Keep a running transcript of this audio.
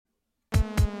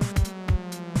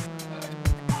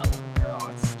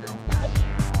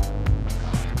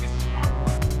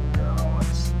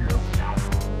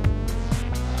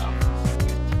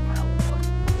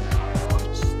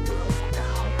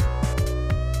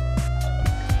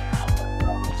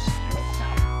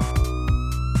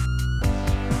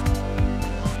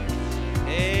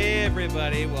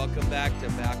back to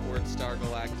Backward Star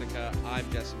Galactica. I'm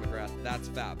Jesse McGrath. That's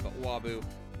Fat But Wabu.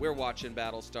 We're watching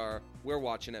Battlestar. We're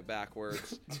watching it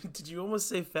backwards. Did you almost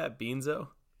say Fat Beanzo?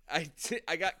 I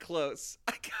got close.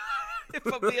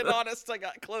 If I'm being honest, I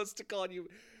got close to calling you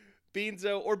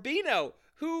Beanzo or Beano,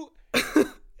 who...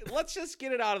 Let's just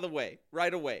get it out of the way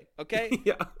right away, okay?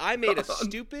 Yeah. I made a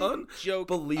stupid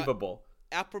joke. Unbelievable.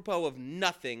 Apropos of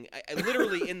nothing. I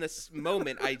literally, in this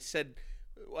moment, I said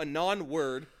a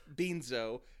non-word,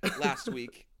 Beanzo, last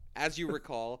week, as you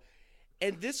recall.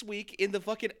 And this week, in the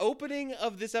fucking opening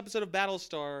of this episode of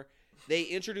Battlestar, they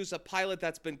introduce a pilot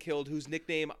that's been killed whose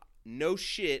nickname, no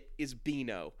shit, is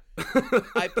Beano.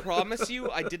 I promise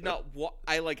you, I did not.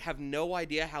 I have no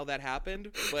idea how that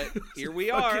happened, but here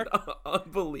we are.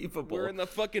 Unbelievable. We're in the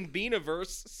fucking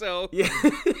Beaniverse, so yeah.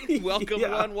 welcome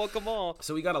one, welcome all.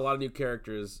 So we got a lot of new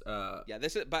characters. Yeah,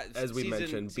 this is as we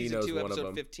mentioned, season Beano's 2, one episode of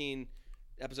them. 15,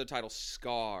 episode title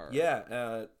Scar.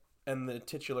 Yeah, and the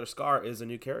titular Scar is a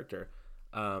new character.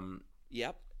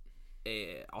 Yep.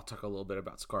 I'll talk a little bit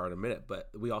about Scar in a minute, but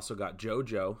we also got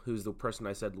JoJo, who's the person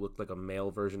I said looked like a male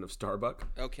version of Starbuck.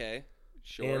 Okay,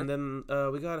 sure. And then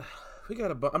we got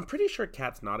I'm pretty sure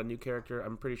Kat's not a new character.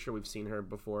 I'm pretty sure we've seen her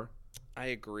before. I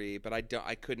agree, but I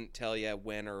couldn't tell you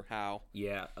when or how.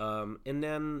 Yeah. And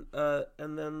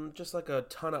then just like a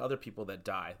ton of other people that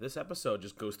die. This episode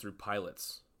just goes through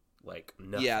pilots like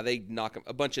nothing. Yeah, they knock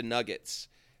a bunch of nuggets,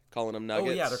 calling them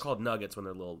nuggets. Oh yeah, they're called nuggets when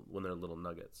they're little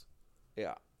nuggets.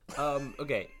 Yeah.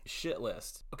 Okay, shit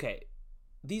list. Okay,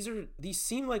 these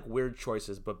seem like weird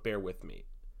choices, but bear with me.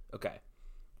 Okay,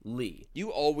 Lee. You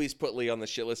always put Lee on the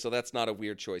shit list, so that's not a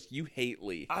weird choice. You hate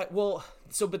Lee.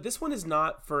 But this one is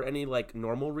not for any like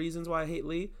normal reasons why I hate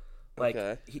Lee. Like,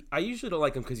 okay. I usually don't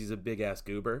like him because he's a big ass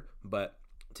goober, but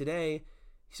today,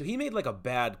 so he made like a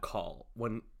bad call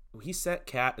when he sent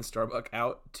Kat and Starbuck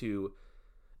out to.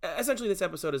 Essentially, this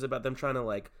episode is about them trying to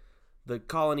like. The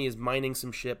colony is mining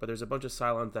some shit, but there's a bunch of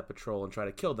Cylons that patrol and try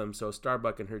to kill them, so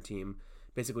Starbuck and her team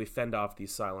basically fend off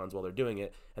these Cylons while they're doing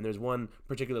it, and there's one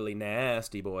particularly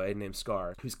nasty boy named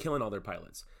Scar who's killing all their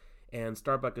pilots. And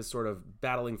Starbuck is sort of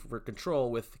battling for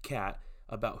control with Kat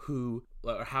about who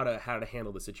or how to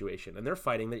handle the situation. And they're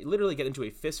fighting. They literally get into a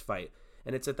fist fight,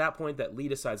 and it's at that point that Lee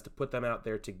decides to put them out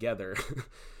there together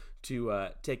to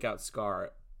take out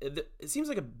Scar. It seems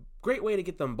like a great way to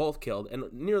get them both killed,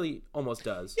 and nearly almost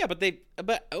does. Yeah,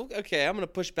 but okay, I'm gonna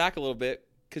push back a little bit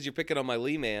because you're picking on my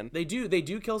Lee man. They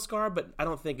do kill Scar, but I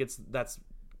don't think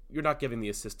you're not giving the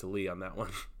assist to Lee on that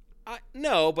one.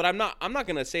 No, but I'm not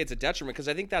gonna say it's a detriment because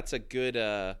I think that's a good.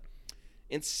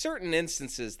 In certain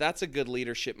instances, that's a good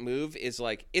leadership move. It's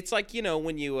like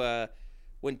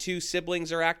when two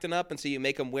siblings are acting up, and so you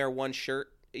make them wear one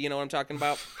shirt. You know what I'm talking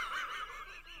about?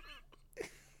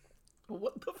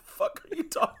 What the fuck are you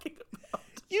talking about?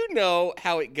 You know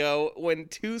how it go when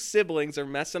two siblings are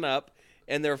messing up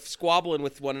and they're squabbling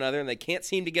with one another and they can't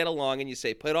seem to get along, and you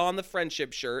say put on the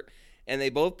friendship shirt, and they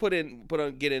both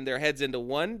get in their heads into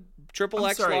one triple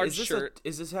X large shirt.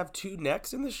 Is this have two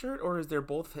necks in the shirt, or is their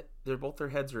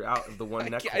heads are out of the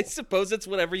one neck? I suppose it's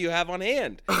whatever you have on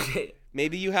hand. Okay.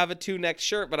 Maybe you have a two-neck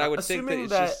shirt, but I would think that assuming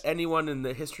that anyone in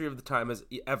the history of the time has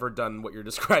ever done what you're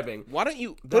describing. Why don't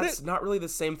you That's not really the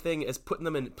same thing as putting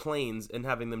them in planes and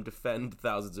having them defend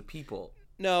thousands of people.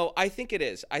 No, I think it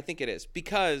is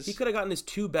because he could have gotten his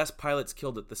two best pilots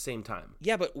killed at the same time.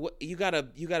 Yeah, but you got a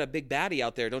big baddie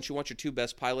out there. Don't you want your two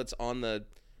best pilots on the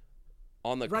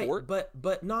right, court?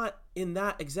 But not in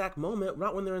that exact moment.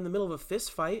 Not when they're in the middle of a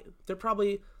fist fight. They're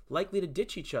probably likely to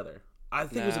ditch each other. I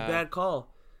think it was a bad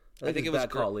call. I think it was a bad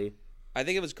call, Lee. I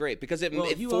think it was great because it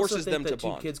forces them to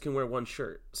bond. Two kids can wear one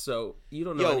shirt, so you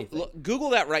don't know anything. Look, Google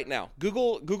that right now.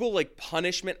 Google like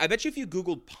punishment. I bet you if you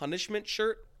Googled punishment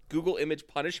shirt, Google image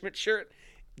punishment shirt,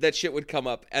 that shit would come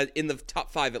up in the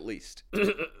top 5 at least.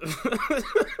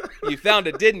 You found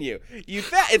it, didn't you?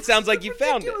 It sounds like you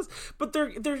found it. But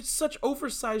they're such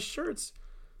oversized shirts.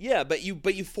 Yeah, but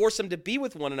you force them to be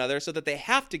with one another so that they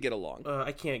have to get along.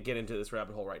 I can't get into this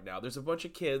rabbit hole right now. There's a bunch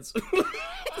of kids.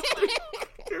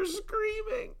 They're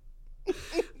screaming.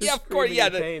 Yeah, of course.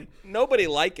 Yeah, nobody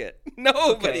like it.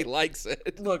 Nobody likes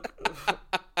it. Look,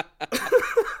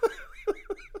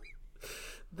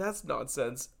 that's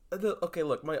nonsense. Okay,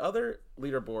 look, my other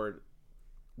leaderboard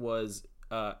was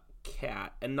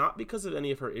Kat, and not because of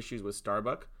any of her issues with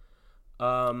Starbuck.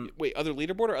 Wait, other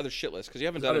leaderboard or other shit list? Because you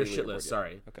haven't done other any shit list.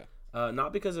 Sorry. Okay.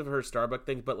 Not because of her Starbuck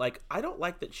thing, but like I don't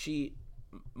like that she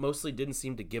mostly didn't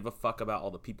seem to give a fuck about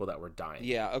all the people that were dying.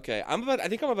 Yeah. Okay. I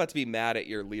think I'm about to be mad at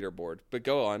your leaderboard, but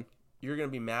go on. You're gonna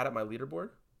be mad at my leaderboard?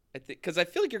 Because I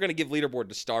feel like you're gonna give leaderboard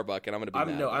to Starbuck, and I'm gonna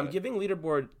be mad. No, I'm giving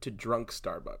leaderboard to drunk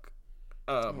Starbuck.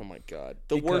 Oh my god,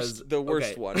 the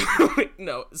worst one.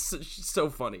 No, she's so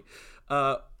funny.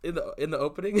 In the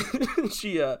opening,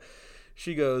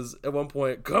 she goes at one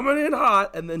point, coming in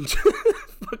hot, and then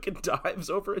fucking dives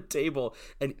over a table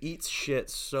and eats shit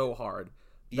so hard.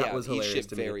 That was hilarious shit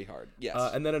to me. very hard.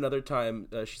 Yes. And then another time,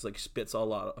 she's like spits a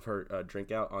lot of her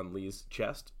drink out on Lee's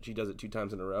chest. She does it 2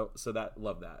 times in a row. So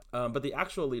love that. But the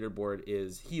actual leaderboard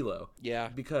is Hilo. Yeah.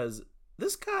 Because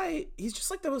this guy, he's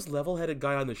just like the most level-headed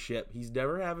guy on the ship. He's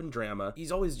never having drama.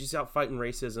 He's always just out fighting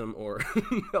racism or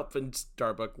helping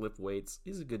Starbuck lift weights.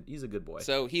 He's a good boy.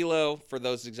 So Hilo, for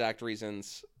those exact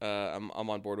reasons, I'm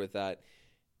on board with that.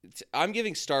 I'm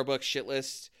giving Starbuck shit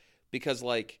list because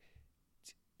like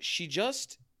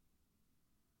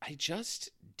I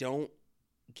just don't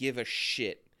give a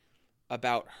shit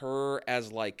about her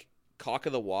as like cock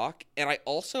of the walk. And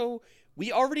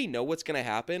we already know what's going to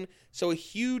happen. So a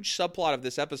huge subplot of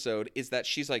this episode is that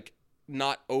she's like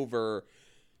not over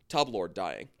Tub Lord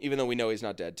dying, even though we know he's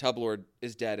not dead. Tub Lord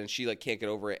is dead and she like can't get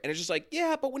over it. And it's just like,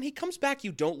 yeah, but when he comes back,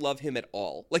 you don't love him at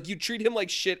all. Like you treat him like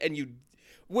shit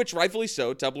which rightfully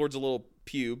so. Tub Lord's a little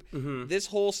pube. Mm-hmm. This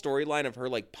whole storyline of her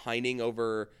like pining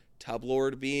over Tub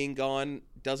Lord being gone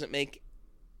doesn't make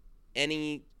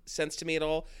any sense to me at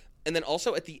all. And then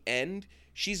also at the end,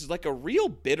 she's like a real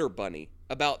bitter bunny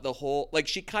about the whole, like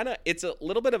she kind of, it's a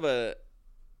little bit of a,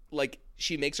 like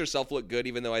she makes herself look good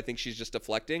even though I think she's just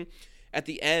deflecting. At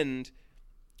the end,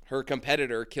 her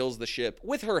competitor kills the ship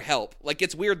with her help. Like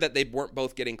it's weird that they weren't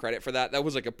both getting credit for that. That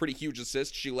was like a pretty huge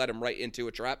assist. She led him right into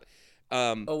a trap.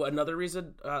 Another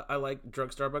reason I like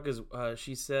Drunk Starbuck is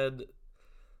she said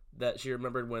that she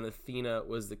remembered when Athena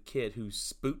was the kid who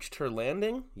spooched her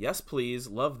landing. Yes, please.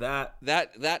 Love that.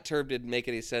 That term didn't make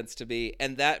any sense to me.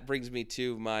 And that brings me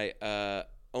to my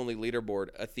only leaderboard,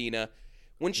 Athena.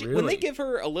 When they give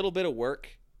her a little bit of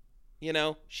work,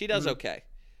 she does okay.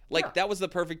 Like, that was the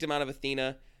perfect amount of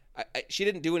Athena. She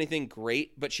didn't do anything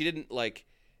great, but she didn't, like...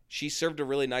 She served a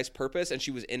really nice purpose, and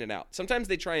she was in and out. Sometimes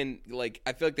they try and, like...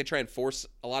 I feel like they try and force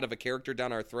a lot of a character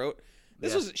down our throat.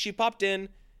 She popped in...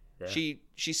 Yeah.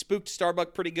 She spooked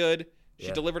Starbuck pretty good.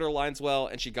 She delivered her lines well,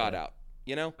 and she got out.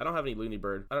 I don't have any loony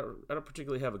bird. I don't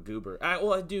particularly have a goober.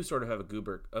 I do sort of have a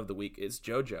goober of the week. It's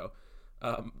JoJo,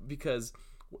 because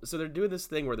so they're doing this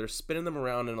thing where they're spinning them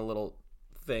around in a little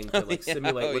thing to like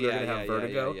simulate when they're gonna have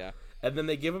vertigo. Yeah. And then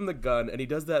they give him the gun, and he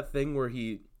does that thing where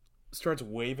he starts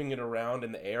waving it around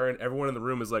in the air, and everyone in the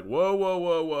room is like, whoa, whoa,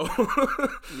 whoa, whoa.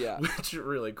 Yeah. Which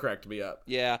really cracked me up.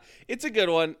 Yeah. It's a good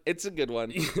one.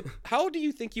 How do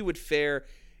you think you would fare?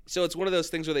 So it's one of those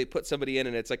things where they put somebody in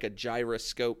and it's like a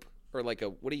gyroscope or like I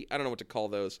don't know what to call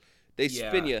those. They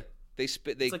spin you. It's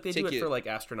like they do it for like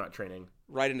astronaut training.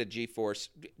 Right into G-force.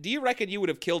 Do you reckon you would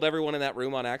have killed everyone in that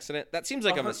room on accident? That seems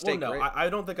like a mistake, well, no, right? I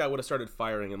don't think I would have started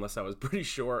firing unless I was pretty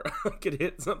sure I could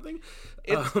hit something.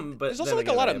 But there's also like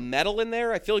a lot of metal in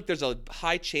there. I feel like there's a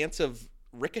high chance of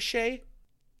ricochet.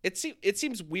 It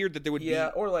seems weird that there would be... Yeah,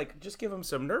 or like, just give them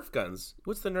some Nerf guns.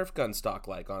 What's the Nerf gun stock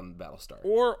like on Battlestar?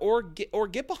 Or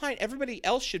get behind... Everybody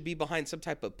else should be behind some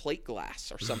type of plate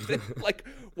glass or something. Like,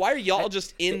 why are y'all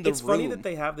just in the room? It's funny that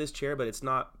they have this chair, but it's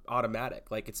not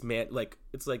automatic. Like, it's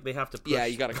like they have to push. Yeah,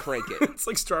 you gotta crank it. It's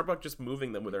like Starbuck just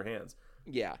moving them with their hands.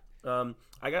 Yeah.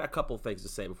 I got a couple things to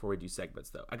say before we do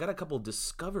segments, though. I got a couple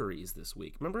discoveries this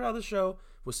week. Remember how the show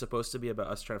was supposed to be about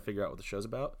us trying to figure out what the show's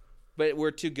about? But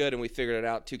we're too good and we figured it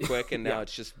out too quick, and now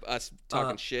it's just us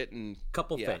talking shit and...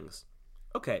 Couple things.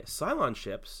 Okay, Cylon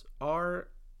ships are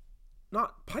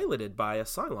not piloted by a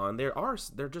Cylon. They're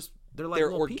like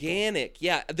they're organic. People.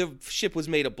 Yeah, the ship was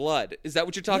made of blood. Is that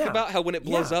what you're talking about? How when it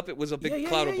blows up, it was a big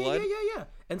cloud of blood? Yeah.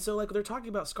 And so, like, they're talking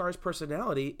about Scar's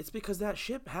personality. It's because that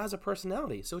ship has a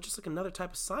personality. So it's just like another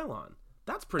type of Cylon.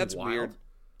 That's wild. Weird.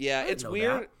 Yeah, it's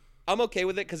weird. I'm okay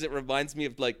with it because it reminds me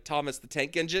of, like, Thomas the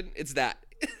Tank Engine. It's that.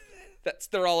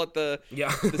 They're all at the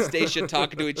station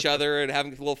talking to each other and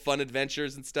having little fun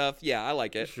adventures and stuff. Yeah, I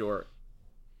like it. Sure.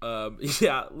 A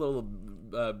little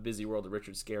busy world of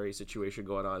Richard Scarry situation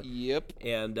going on. Yep.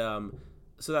 And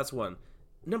so that's one.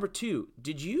 Number two,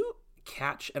 did you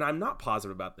catch, and I'm not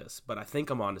positive about this, but I think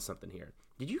I'm onto something here.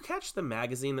 Did you catch the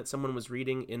magazine that someone was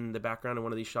reading in the background of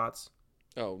one of these shots?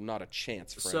 Oh, not a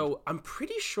chance, friend. So I'm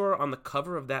pretty sure on the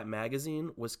cover of that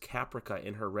magazine was Caprica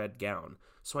in her red gown.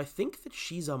 So I think that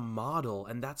she's a model,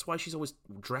 and that's why she's always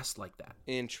dressed like that.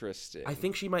 Interesting. I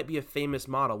think she might be a famous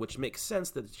model, which makes sense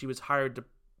that she was hired to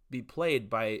be played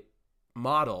by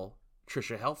model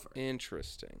Tricia Helfer.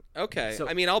 Interesting. Okay. So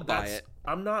I mean, I'll buy it.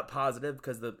 I'm not positive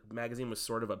because the magazine was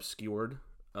sort of obscured,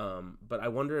 but I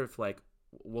wonder if, like,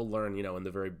 we'll learn, in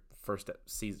the very first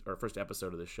season or first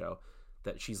episode of the show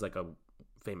that she's like a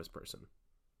famous person.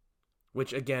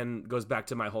 which again goes back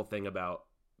to my whole thing about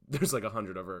there's like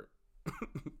 100 of her.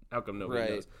 How come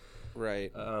nobody knows?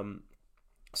 Right.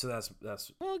 So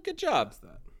that's well, good job.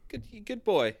 That. Good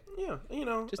boy. Yeah,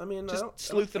 Just, I mean, just I don't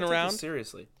sleuthing take this around.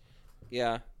 seriously.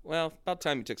 Yeah. Well, about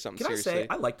time you took something Can seriously. I say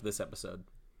I liked this episode?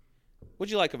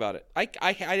 What'd you like about it? I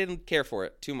didn't care for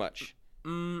it too much.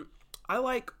 I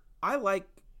like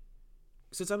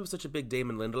since I'm such a big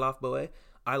Damon Lindelof boy,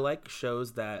 I like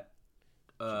shows that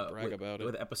brag about it.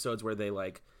 with episodes where they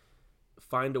like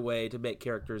find a way to make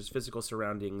characters' physical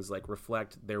surroundings like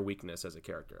reflect their weakness as a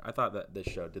character. I thought that this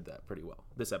show did that pretty well.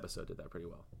 This episode did that pretty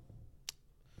well.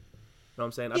 Know what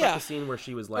I'm saying? I thought the scene where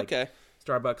she was like,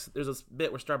 Starbucks, there's this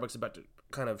bit where Starbucks is about to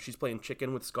she's playing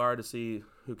chicken with Scar to see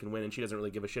who can win, and she doesn't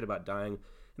really give a shit about dying.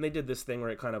 And they did this thing where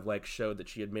it kind of like showed that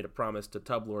she had made a promise to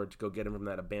Tublord to go get him from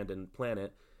that abandoned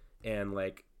planet. And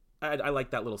like, I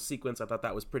like that little sequence. I thought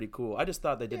that was pretty cool. I just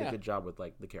thought they did a good job with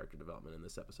like the character development in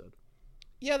this episode.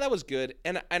 Yeah, that was good.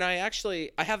 And I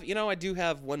actually, I do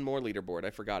have one more leaderboard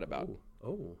I forgot about.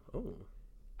 Oh.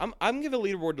 I'm giving a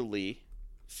leaderboard to Lee.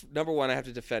 Number one, I have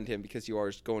to defend him because you're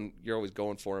always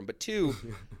going for him. But two,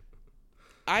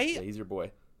 he's your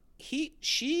boy.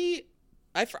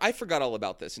 I forgot all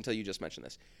about this until you just mentioned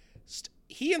this.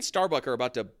 He and Starbuck are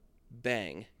about to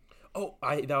bang. Oh,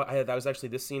 that was actually,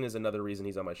 this scene is another reason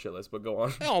he's on my shit list, but go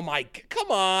on. Oh my,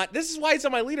 come on. This is why he's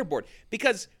on my leaderboard.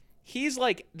 Because he's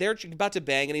like, they're about to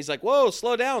bang, and he's like, whoa,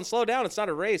 slow down. It's not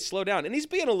a race, slow down. And he's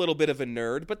being a little bit of a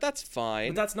nerd, but that's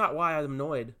fine. But that's not why I'm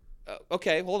annoyed.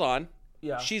 Okay, hold on.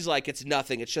 Yeah. She's like, it's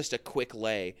nothing. It's just a quick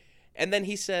lay. And then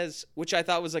he says, which I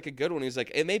thought was like a good one. He's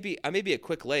like, I may be a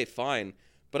quick lay, fine,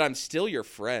 but I'm still your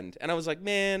friend. And I was like,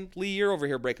 man, Lee, you're over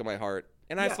here breaking my heart.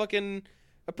 And I fucking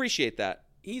appreciate that.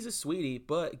 He's a sweetie,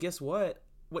 but guess what?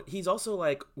 He's also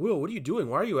like, Will, what are you doing?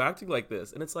 Why are you acting like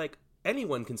this? And it's like,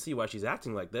 anyone can see why she's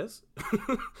acting like this.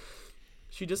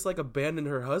 She just like abandoned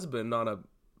her husband on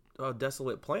a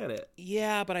desolate planet.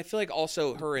 Yeah, but I feel like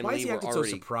also her and Lee were already so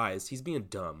surprised. He's being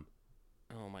dumb.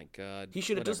 Oh my god. He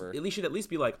should at least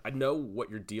be like, I know what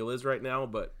your deal is right now,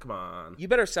 but come on. You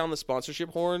better sound the sponsorship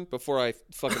horn before I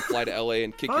fucking fly to LA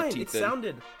and kick your teeth in. Fine,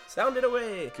 it sounded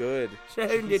away. Good.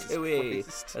 Sound it away.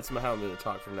 That's how I'm going to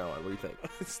talk from now on. What do you think?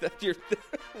 Is that your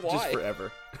why? Just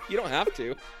forever. You don't have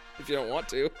to if you don't want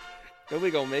to.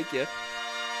 Nobody gonna make you.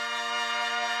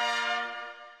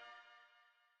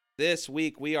 This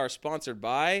week we are sponsored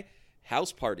by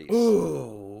House Parties.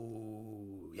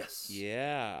 Ooh, yes.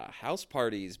 Yeah, house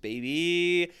parties,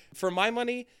 baby. For my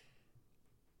money,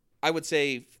 I would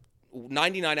say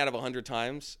 99 out of 100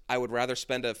 times, I would rather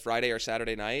spend a Friday or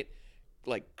Saturday night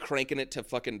like cranking it to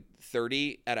fucking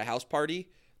 30 at a house party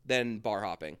than bar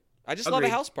hopping. I just love a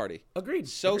house party. Agreed.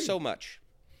 So much.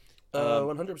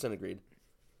 100% agreed.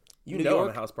 New York,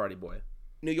 I'm a house party boy.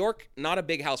 New York, not a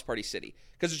big house party city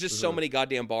because there's just so many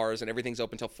goddamn bars and everything's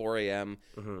open till 4 a.m.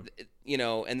 You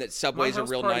know, and that subways are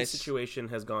real nice. My house party situation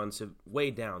has gone way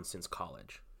down since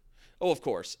college. Oh, of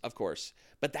course.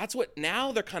 But that's what,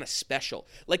 now they're kind of special.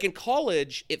 Like in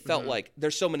college, it felt like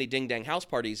there's so many ding-dang house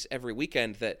parties every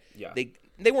weekend that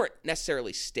they weren't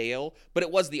necessarily stale, but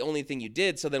it was the only thing you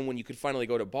did. So then when you could finally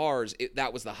go to bars,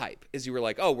 that was the hype. Is you were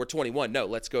like, oh, we're 21. No,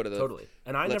 let's go to the... Totally.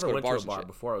 And I never went to a bar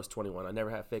before I was 21. I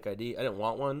never had a fake ID. I didn't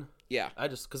want one. Yeah.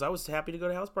 Because I was happy to go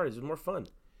to house parties. It was more fun.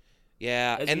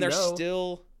 Yeah, and they're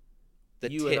still the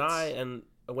tits. And I, and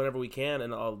whenever we can,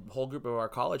 and a whole group of our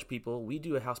college people, we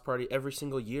do a house party every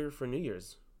single year for New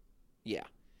Year's. Yeah.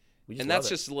 And that's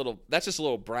just a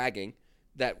little bragging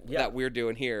that we're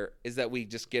doing here, is that we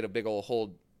just get a big old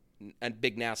whole and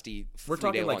big nasty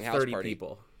 3-day-long house 30 party.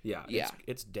 People. Yeah.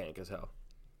 It's dank as hell.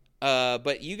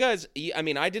 But you guys, I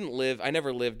mean, I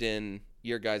never lived in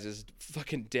your guys'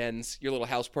 fucking dens, your little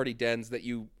house party dens that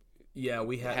you... Yeah,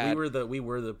 we were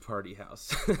the party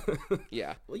house.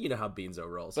 Yeah. Well, you know how Beanzo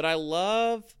rolls. But I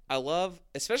love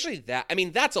especially that. I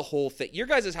mean, that's a whole thing. Your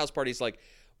guys' house parties, like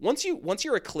once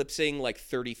you're eclipsing like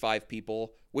 35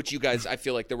 people, which you guys, I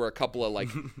feel like there were a couple of like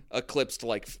eclipsed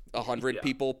like 100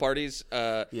 people parties.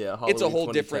 Halloween it's a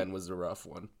whole different. Was a rough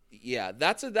one. Yeah,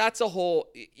 that's a whole.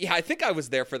 Yeah, I think I was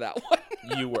there for that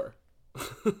one. You were.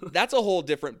 That's a whole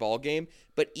different ball game.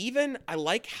 But even I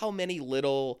like how many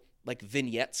little like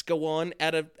vignettes go on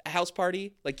at a house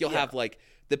party. Like you'll have like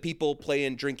the people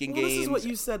playing drinking games. This is what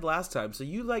you said last time. So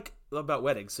you like about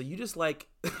weddings. So you just like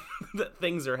that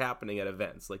things are happening at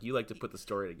events. Like you like to put the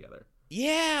story together.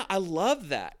 Yeah, I love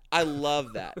that.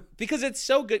 Because it's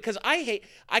so good. Because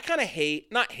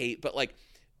not hate, but like,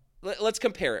 let's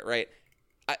compare it, right?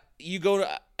 you go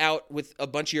out with a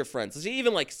bunch of your friends. Let's say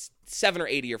even like 7 or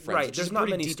 8 of your friends. Right. There's not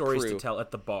many stories to tell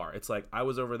at the bar. It's like, I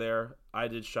was over there. I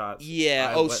did shots.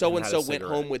 Yeah. So-and-so went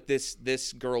home with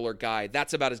this girl or guy.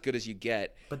 That's about as good as you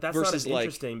get. But that's not as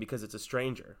interesting because it's a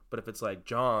stranger. But if it's like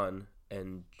John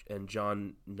and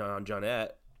Johnette,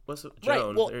 what's Joan?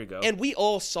 Right. Well, there you go. And we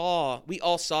all saw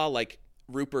like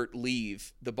Rupert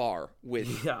leave the bar with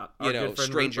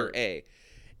stranger Rupert. A.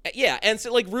 Yeah, and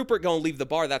so like Rupert gonna leave the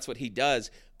bar, that's what he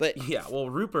does. But yeah, well,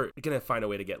 Rupert gonna find a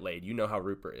way to get laid. You know how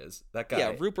Rupert is. That guy.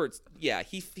 Yeah, Rupert's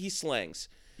he slangs.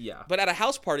 Yeah. But at a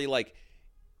house party, like,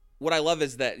 what I love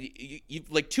is that you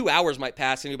like 2 hours might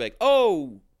pass and you'll be like,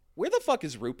 oh, where the fuck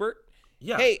is Rupert?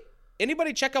 Yeah. Hey,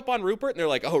 anybody check up on Rupert? And they're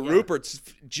like, oh, yeah. Rupert's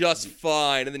just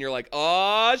fine. And then you're like,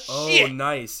 oh shit. Oh,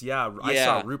 nice. Yeah. I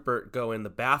saw Rupert go in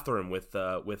the bathroom with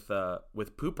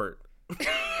Poopert.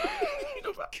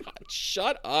 God,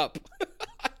 shut up.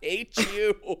 I hate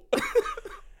you.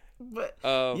 But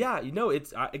yeah,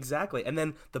 it's exactly. And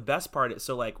then the best part is,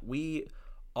 so like we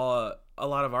a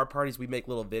lot of our parties, we make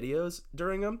little videos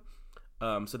during them.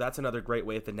 So that's another great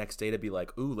way at the next day to be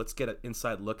like, ooh, let's get an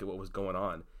inside look at what was going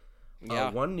on.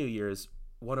 Yeah. One New Year's,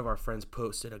 one of our friends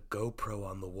posted a GoPro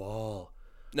on the wall.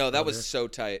 No, that was so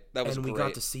tight. That was great. And we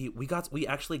got to see, we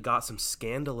actually got some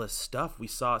scandalous stuff. We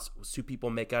saw two people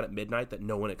make out at midnight that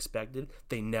no one expected.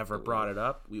 They never brought it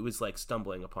up. It was like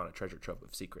stumbling upon a treasure trove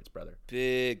of secrets, brother.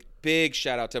 Big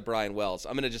shout out to Brian Wells.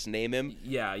 I'm going to just name him.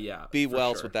 Yeah. B.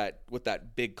 Wells, sure. with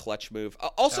that big clutch move.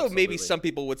 Also, Absolutely. Maybe some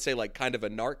people would say like kind of a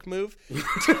narc move.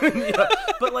 Yeah,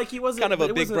 but like he wasn't. Kind of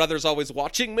a big brother's always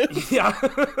watching move. Yeah.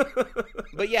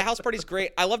 But yeah, house parties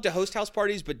great. I love to host house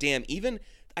parties, but damn,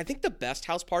 I think the best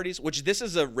house parties, which this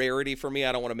is a rarity for me.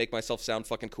 I don't want to make myself sound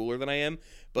fucking cooler than I am.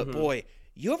 But boy,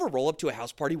 you ever roll up to a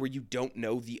house party where you don't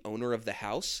know the owner of the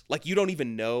house? Like you don't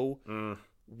even know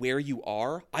where you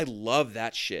are? I love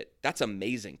that shit. That's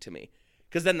amazing to me.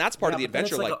 Because then that's part of the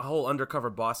adventure. It's like a whole undercover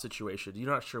boss situation. You're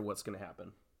not sure what's going to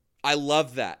happen. I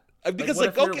love that. Because what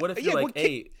if you're like,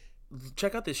 hey,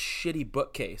 check out this shitty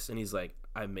bookcase. And he's like,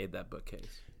 I made that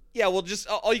bookcase. Yeah, well, just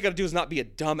all you got to do is not be a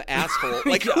dumb asshole.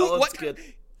 Like, yeah, what? Good.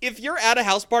 If you're at a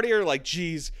house party, you're like,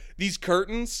 geez, these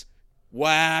curtains,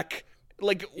 whack.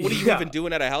 Like, what are you even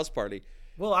doing at a house party?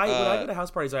 Well, when I go to house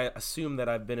parties, I assume that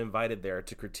I've been invited there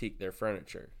to critique their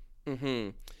furniture. Mm-hmm.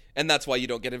 And that's why you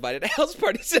don't get invited to house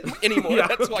parties anymore. Yeah,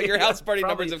 that's why your house party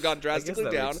numbers have gone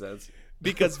drastically down.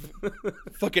 Because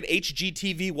fucking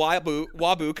HGTV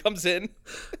Wabu comes in.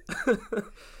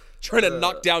 Trying to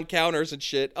knock down counters and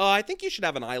shit. Oh, I think you should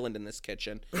have an island in this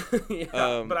kitchen.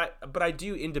 Yeah, but I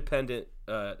do independent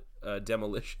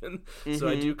demolition, so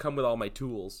I do come with all my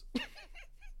tools.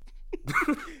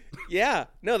 Yeah,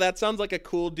 no, that sounds like a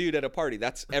cool dude at a party.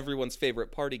 That's everyone's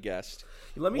favorite party guest.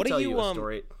 Let me tell you a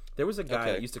story. There was a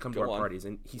guy that used to come to our parties,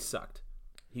 and he sucked.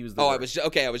 He was the worst.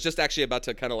 I was just actually about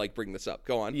to kind of like bring this up.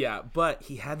 Go on. Yeah, but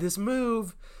he had this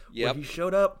move where he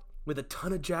showed up with a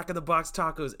ton of Jack in the Box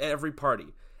tacos at every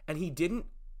party. And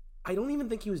I don't even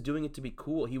think he was doing it to be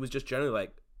cool. He was just generally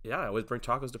like, yeah, I always bring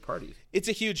tacos to parties. It's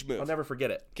a huge move. I'll never forget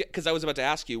it. Because I was about to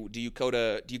ask you, do you go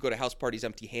to house parties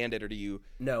empty-handed, or do you?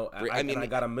 No, I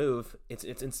got a move. It's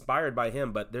inspired by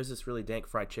him, but there's this really dank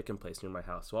fried chicken place near my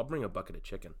house, so I'll bring a bucket of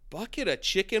chicken. Bucket of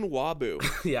chicken Wabu.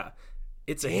 Yeah.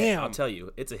 It's a hit. I'll tell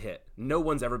you, it's a hit. No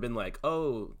one's ever been like,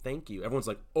 oh, thank you. Everyone's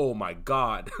like, oh my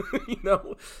God.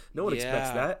 No one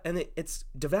expects that. And it's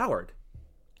devoured.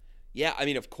 Yeah, I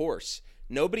mean, of course.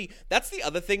 That's the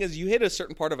other thing, is you hit a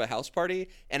certain part of a house party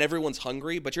and everyone's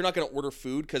hungry, but you're not going to order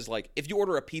food because, like, if you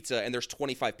order a pizza and there's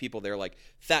 25 people there, like,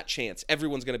 fat chance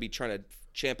everyone's going to be trying to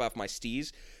champ off my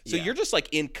steez. So you're just, like,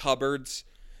 in cupboards.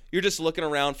 You're just looking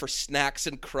around for snacks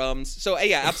and crumbs. So,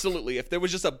 yeah, absolutely. If there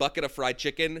was just a bucket of fried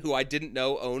chicken who I didn't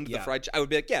know owned the fried chicken, I would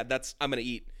be like, yeah, I'm going to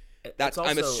eat.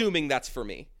 I'm assuming that's for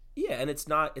me. Yeah, and it's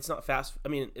not fast. I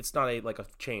mean, it's not a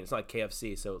chain. It's not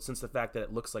KFC. So since the fact that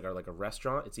it looks like a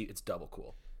restaurant, it's double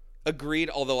cool. Agreed.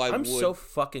 Although I'm so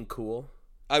fucking cool.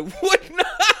 I would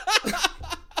not.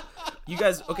 You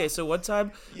guys, okay? So one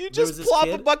time you just plop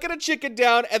a bucket of chicken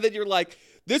down, and then you're like,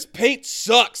 "This paint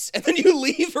sucks," and then you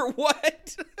leave, or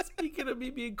what? Speaking of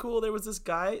me being cool, there was this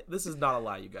guy. This is not a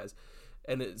lie, you guys,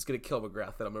 and it's gonna kill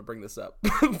McGrath that I'm gonna bring this up.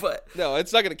 But no,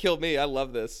 it's not gonna kill me. I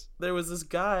love this. There was this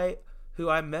guy who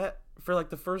I met for like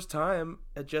the first time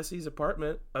at Jesse's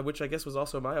apartment, which I guess was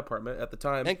also my apartment at the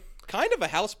time. And kind of a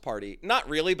house party. Not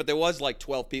really, but there was like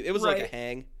 12 people. It was like a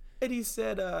hang. And he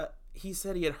said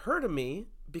he had heard of me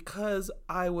because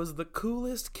I was the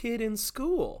coolest kid in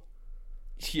school.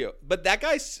 Yeah, but that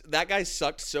guy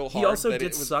sucked so hard. He also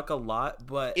did suck a lot,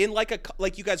 but in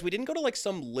like you guys, we didn't go to like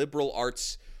some liberal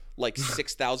arts like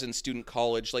 6,000 student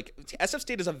college. Like SF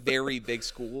State is a very big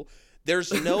school.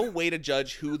 There's no way to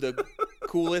judge who the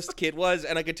coolest kid was,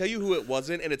 and I can tell you who it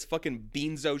wasn't, and it's fucking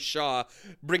Beanzo Shaw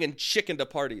bringing chicken to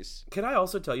parties. Can I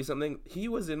also tell you something? He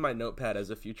was in my notepad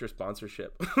as a future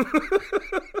sponsorship.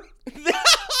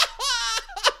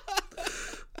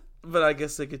 But I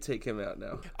guess I could take him out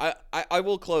now. I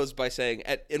will close by saying,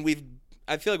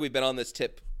 I feel like we've been on this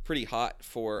tip pretty hot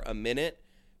for a minute,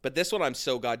 but this one I'm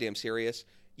so goddamn serious.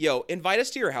 Yo, invite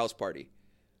us to your house party.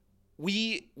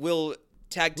 We will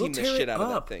tag team the shit out of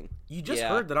that thing. You just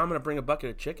heard that I'm going to bring a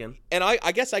bucket of chicken. And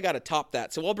I guess I got to top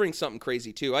that, so I'll bring something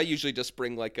crazy too. I usually just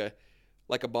bring like a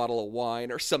bottle of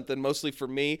wine or something, mostly for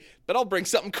me, but I'll bring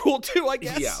something cool too, I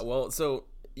guess. Yeah, well, so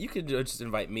you could just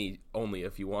invite me only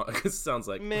if you want, because it sounds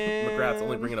like McGrath's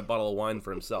only bringing a bottle of wine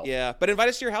for himself. Yeah, but invite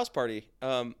us to your house party.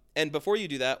 And before you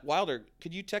do that, Wilder,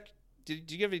 could you did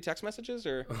you give any text messages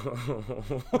or?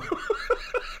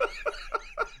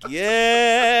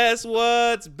 Guess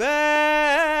what's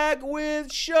back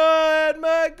with Sean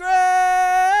McGrath?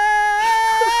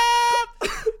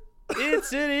 It's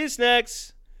City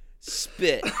Snacks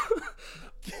Spit.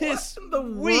 This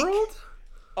week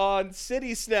on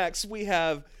City Snacks, we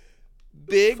have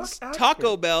Biggs,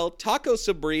 Taco Bell, Taco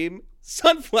Supreme,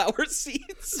 sunflower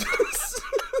seeds.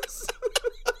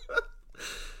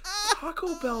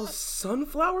 Taco Bell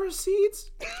sunflower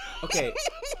seeds? Okay.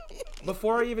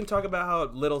 Before I even talk about how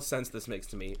little sense this makes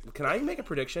to me, can I make a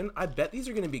prediction? I bet these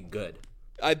are going to be good.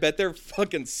 I bet they're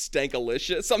fucking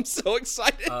stankalicious. I'm so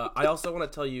excited. I also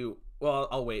want to tell you, well,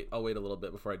 I'll wait a little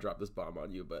bit before I drop this bomb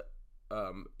on you, but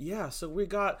yeah, so we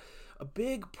got a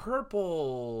big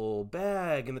purple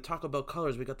bag in the Taco Bell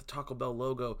colors. We got the Taco Bell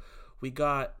logo. We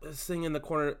got this thing in the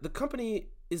corner. The company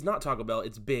is not Taco Bell,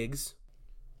 it's Biggs.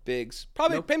 Biggs.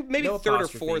 Probably maybe third or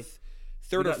fourth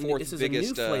this is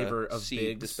biggest a new flavor of seed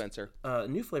Biggs dispenser.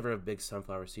 New flavor of Biggs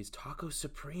sunflower seeds. Taco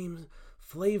Supreme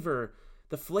flavor.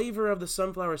 The flavor of the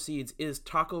sunflower seeds is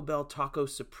Taco Bell Taco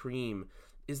Supreme.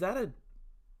 Is that a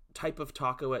type of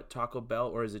taco at Taco Bell,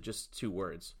 or is it just two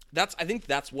words? I think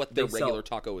that's what their regular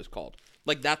taco is called.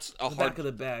 Like that's a the back of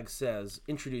the bag says,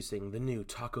 introducing the new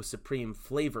Taco Supreme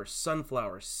flavor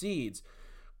sunflower seeds.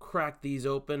 Crack these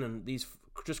open and these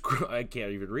I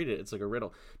can't even read it. It's like a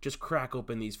riddle. Just crack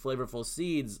open these flavorful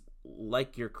seeds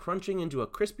like you're crunching into a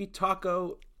crispy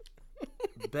Taco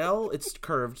Bell. It's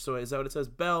curved, so is that what it says?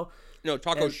 Bell. No,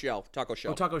 Taco Shell.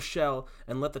 Oh, Taco Shell.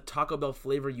 And let the Taco Bell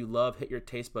flavor you love hit your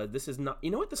taste bud. This is not...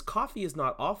 You know what? This coffee is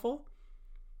not awful.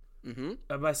 Mm-hmm.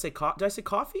 Did I say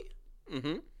coffee?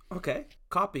 Mm-hmm. Okay.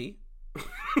 Copy.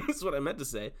 That's what I meant to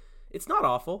say. It's not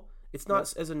awful. It's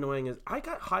not as annoying as... I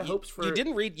got high hopes for... You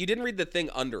didn't read the thing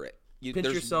under it.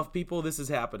 Pinch yourself, people. This is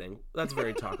happening. That's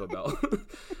very Taco Bell.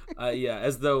 Yeah,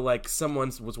 as though like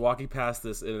someone was walking past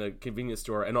this in a convenience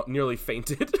store and nearly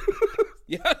fainted.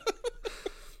 Yeah.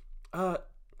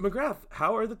 McGrath,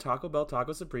 how are the Taco Bell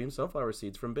Taco Supreme sunflower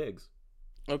seeds from Biggs?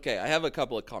 Okay, I have a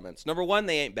couple of comments. Number one,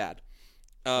 they ain't bad.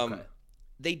 Okay.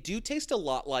 They do taste a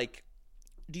lot like...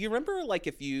 Do you remember, like,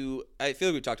 I feel like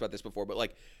we talked about this before, but,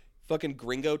 like, fucking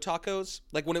gringo tacos?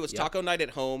 Like, when it was taco night at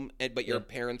home, but your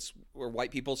parents were white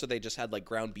people, so they just had, like,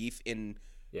 ground beef in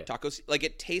tacos. Like,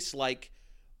 it tastes like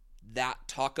that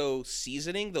taco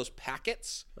seasoning, those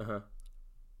packets,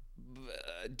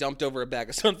 dumped over a bag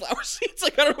of sunflower seeds.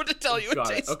 Like, I don't know what to tell you. It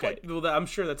tastes like. Well, I'm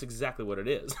sure that's exactly what it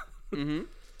is.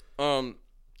 Mm-hmm.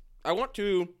 I want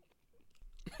to...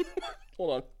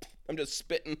 Hold on. I'm just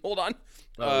spitting. Hold on.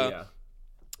 Yeah.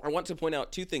 I want to point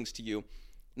out two things to you.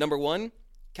 Number one,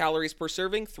 calories per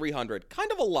serving, 300.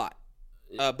 Kind of a lot.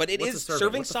 But it is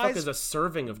serving size. What the fuck is a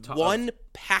serving of tacos? One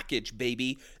package,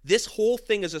 baby. This whole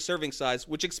thing is a serving size,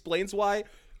 which explains why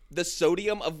the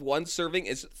sodium of one serving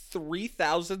is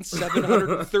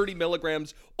 3,730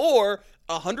 milligrams, or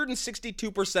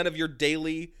 162% of your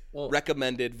daily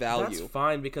recommended value. That's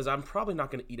fine, because I'm probably not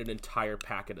going to eat an entire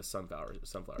packet of sunflower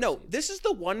No, seeds. This is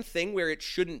the one thing where it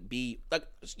shouldn't be, like,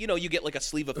 you know, you get like a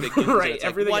sleeve of fig Newtons, right, and it's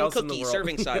everything like one else in the cookie world.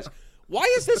 serving size. Why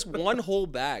is this one whole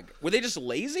bag? Were they just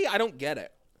lazy? I don't get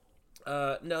it.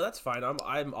 No, that's fine.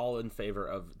 I'm all in favor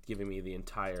of giving me the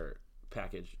entire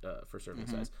package for serving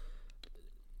size.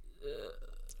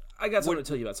 I got something to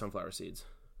tell you about sunflower seeds.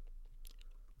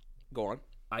 Go on.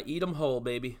 I eat them whole,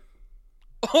 baby.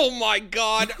 Oh my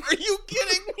God! Are you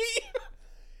kidding me?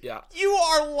 Yeah. You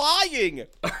are lying.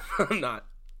 I'm not.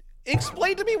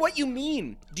 Explain to me what you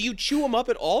mean. Do you chew them up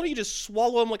at all, or do you just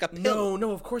swallow them like a pill?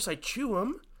 No, of course I chew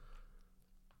them.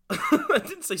 I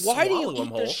didn't say Why do swallow you them eat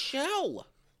whole. the shell?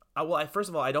 First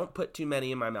of all, I don't put too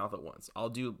many in my mouth at once. I'll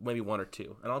do maybe one or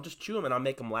two, and I'll just chew them and I'll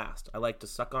make them last. I like to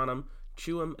suck on them,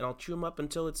 chew them, and I'll chew them up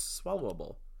until it's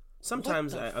swallowable.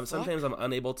 Sometimes What the I'm sometimes I'm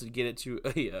unable to get it to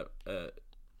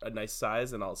a nice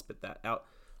size, and I'll spit that out.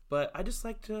 But I just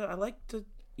like to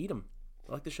eat them.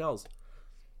 I like the shells.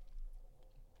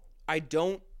 I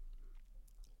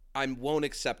won't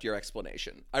accept your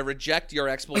explanation. I reject your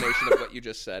explanation of what you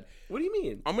just said. What do you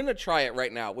mean? I'm going to try it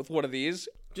right now with one of these.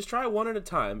 Just try one at a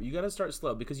time. You got to start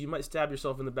slow because you might stab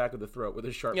yourself in the back of the throat with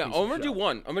a sharp piece I'm of going to shell. do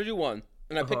one. I'm going to do one.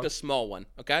 And I picked a small one,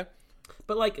 okay?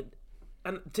 But like,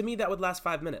 and to me that would last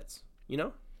 5 minutes, you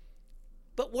know?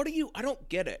 But I don't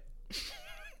get it.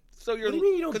 So you're What do you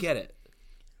mean you don't get it?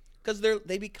 Because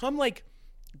they become like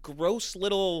gross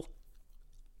little,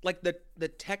 like the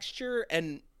texture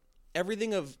and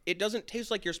everything of it doesn't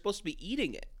taste like you're supposed to be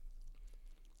eating it.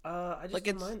 I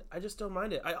just don't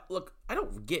mind it. I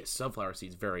don't get sunflower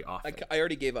seeds very often. I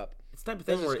already gave up. It's the type of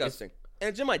That's thing where disgusting. And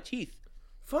it's in my teeth.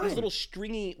 fine. Those little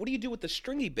stringy. What do you do with the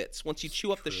stringy bits once you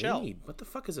chew up the shell? Stringy? What the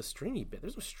fuck is a stringy bit?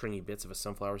 There's no stringy bits of a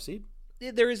sunflower seed.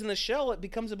 There is in the shell. It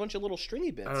becomes a bunch of little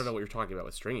stringy bits. I don't know what you're talking about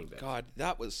with stringy bits. God,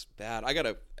 that was bad. I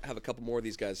gotta have a couple more of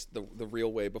these guys the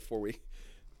real way before we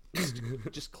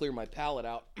just clear my palate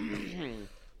out.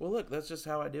 Well, look, that's just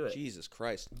how I do it. Jesus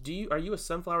Christ. Are you a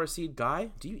sunflower seed guy?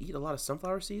 Do you eat a lot of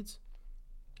sunflower seeds?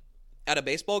 At a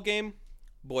baseball game,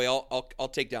 boy, I'll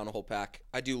take down a whole pack.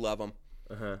 I do love them.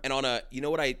 Uh-huh. And on a, you know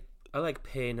what I like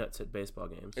pay nuts at baseball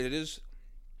games. it is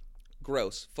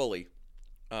gross, fully,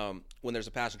 when there's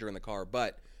a passenger in the car,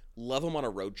 but love them on a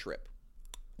road trip.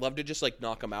 Love to just like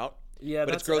knock them out. Yeah,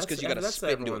 but it's gross because you got to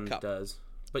spit into a cup. Does.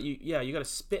 But you got to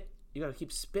spit. You got to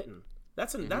keep spitting.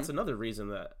 That's another reason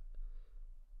that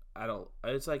I don't.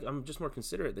 It's like I'm just more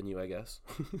considerate than you, I guess.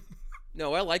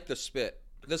 No, I like the spit.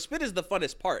 The spit is the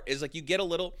funnest part. Is like you get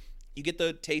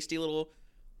the tasty little,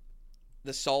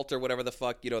 the salt or whatever the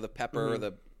fuck, the pepper or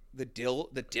the dill.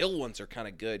 The dill ones are kind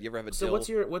of good. You ever have a dill?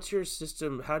 So what's your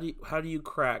system? How do you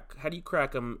crack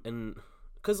them? And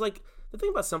because like the thing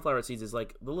about sunflower seeds is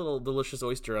like the little delicious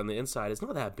oyster on the inside is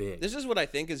not that big. This is what I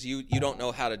think is you don't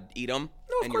know how to eat them.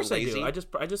 No, of and course you're I lazy.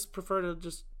 do. I just prefer to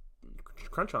just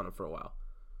crunch on them for a while.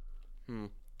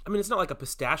 I mean, it's not like a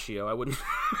pistachio. I wouldn't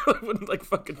like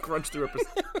fucking crunch through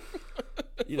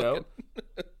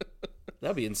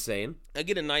That'd be insane. I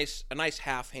get a nice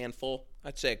half handful.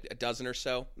 I'd say a dozen or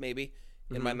so, maybe,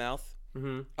 in my mouth.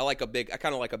 Mm-hmm. I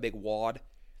kind of like a big wad.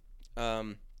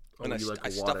 And I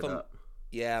stuff them. Up.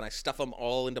 Yeah, and I stuff them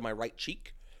all into my right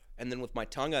cheek, and then with my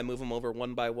tongue, I move them over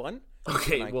one by one.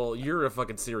 Okay, well, you're a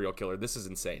fucking serial killer. This is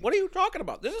insane. What are you talking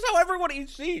about? This is how everyone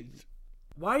eats seeds.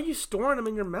 Why are you storing them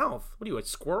in your mouth? What are you, a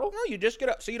squirrel? No, you just get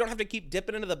up, so you don't have to keep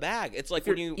dipping into the bag. It's like if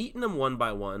when you're eating them one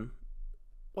by one,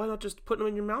 why not just put them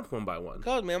in your mouth one by one?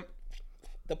 God, man.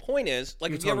 The point is,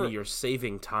 like, you're if telling me you're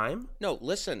saving time? No,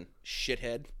 listen,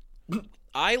 shithead.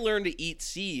 I learned to eat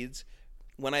seeds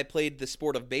when I played the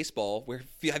sport of baseball, where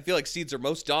I feel like seeds are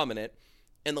most dominant.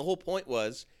 And the whole point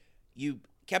was you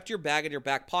kept your bag in your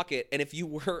back pocket, and if you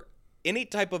were any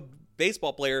type of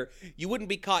baseball player, you wouldn't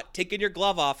be caught taking your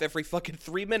glove off every fucking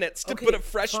 3 minutes to put a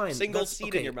fresh single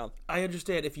seed in your mouth. I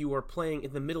understand if you were playing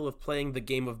in the middle of playing the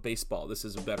game of baseball. This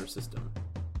is a better system.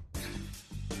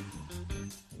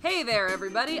 Hey there,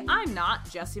 everybody. I'm not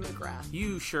Jesse McGrath.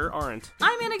 You sure aren't.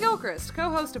 I'm Anna Gilchrist,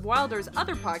 co-host of Wilder's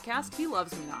other podcast, He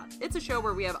Loves Me Not. It's a show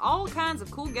where we have all kinds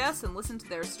of cool guests and listen to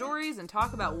their stories and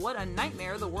talk about what a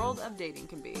nightmare the world of dating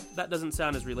can be. That doesn't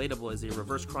sound as relatable as a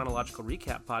reverse chronological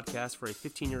recap podcast for a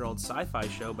 15-year-old sci-fi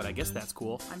show, but I guess that's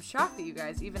cool. I'm shocked that you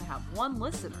guys even have one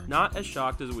listener. Not as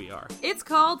shocked as we are. It's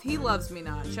called He Loves Me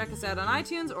Not. Check us out on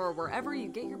iTunes or wherever you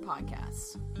get your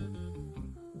podcasts.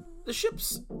 The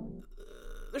ships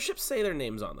say their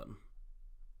names on them.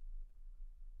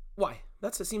 Why?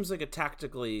 It seems like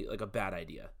tactically a bad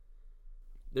idea.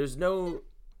 There's no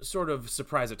sort of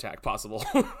surprise attack possible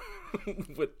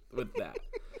with that.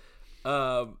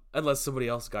 Unless somebody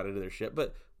else got into their ship.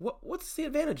 But what's the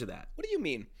advantage of that? What do you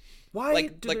mean? Why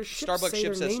do their ships Starbucks say ship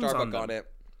their says names Starbucks on on it?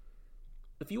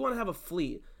 If you want to have a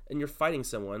fleet and you're fighting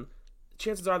someone,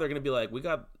 chances are they're going to be like,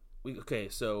 okay,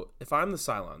 so if I'm the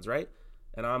Cylons, right?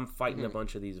 And I'm fighting a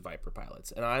bunch of these Viper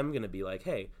pilots. And I'm going to be like,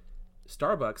 hey,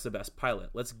 Starbuck's the best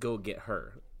pilot. Let's go get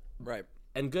her. Right.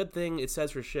 And good thing it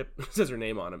says her ship, says her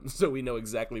name on him, so we know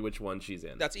exactly which one she's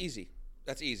in. That's easy.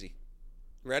 Ready?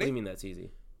 What do you mean that's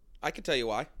easy? I can tell you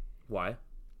why. Why?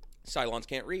 Cylons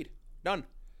can't read. Done.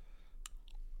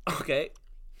 Okay.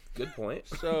 Good point.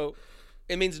 So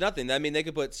it means nothing. I mean, they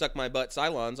could put suck my butt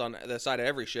Cylons on the side of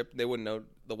every ship. They wouldn't know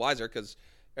the wiser because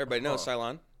everybody knows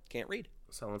Cylon can't read.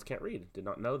 Cylons can't read. Did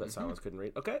not know that Cylons couldn't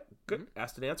read. Okay, good.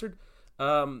 Asked and answered.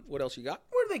 What else you got?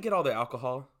 Where do they get all their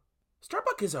alcohol?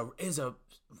 Starbuck is a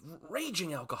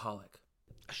raging alcoholic.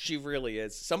 She really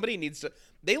is. Somebody needs to.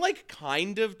 They like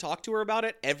kind of talk to her about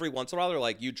it every once in a while. They're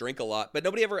like, "You drink a lot," but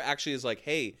nobody ever actually is like,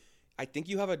 "Hey, I think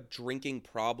you have a drinking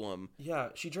problem." Yeah,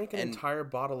 she drank an entire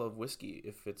bottle of whiskey,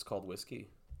 if it's called whiskey.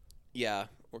 Yeah,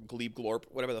 or Glebe Glorp,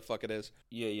 whatever the fuck it is.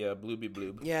 Yeah, blooby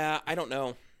bloob. Yeah, I don't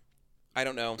know.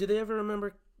 Did they ever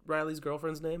remember Riley's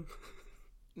girlfriend's name?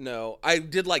 No, I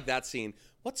did like that scene.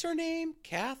 What's her name?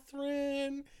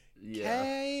 Catherine? Yeah.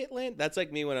 Caitlin? That's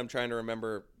like me when I'm trying to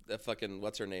remember the fucking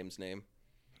what's her name's name.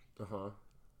 Uh-huh.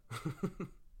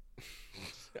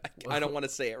 I don't want to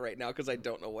say it right now because I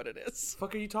don't know what it is.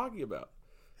 Fuck are you talking about?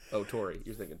 Oh, Tori.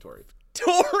 You're thinking Tori.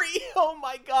 Tori! Oh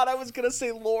my god, I was gonna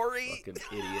say Lori. Fucking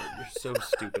idiot. You're so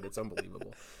stupid. It's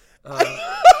unbelievable. Do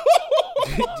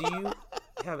you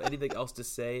have anything else to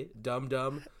say,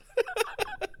 dum-dum?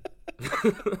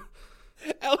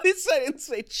 At least I didn't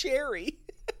say Cherry.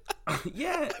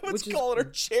 Yeah. I was calling her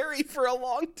Cherry for a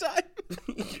long time.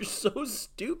 You're so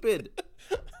stupid.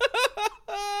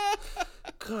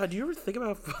 God, do you ever think about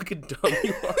how fucking dumb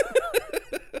you are?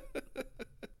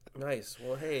 Nice.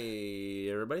 Well, hey,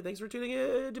 everybody. Thanks for tuning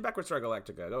in to Backward Star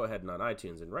Galactica. Go ahead and on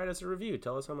iTunes and write us a review.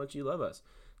 Tell us how much you love us.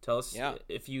 Tell us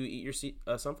if you eat your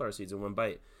sunflower seeds in one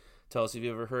bite. Tell us if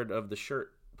you ever heard of the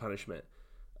shirt punishment.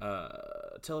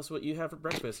 Tell us what you have for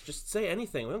breakfast. Just say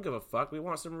anything. We don't give a fuck. We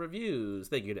want some reviews.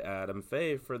 Thank you to Adam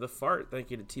Faye for the fart.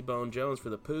 Thank you to T-Bone Jones for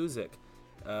the poozic.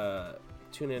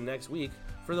 Tune in next week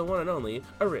for the one and only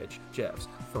Rich Jeff's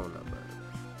phone number.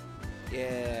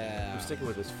 Yeah. I'm sticking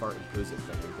with this fart and poozic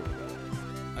thing.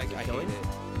 I hate it.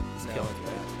 It's killing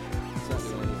me. It's not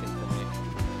doing anything.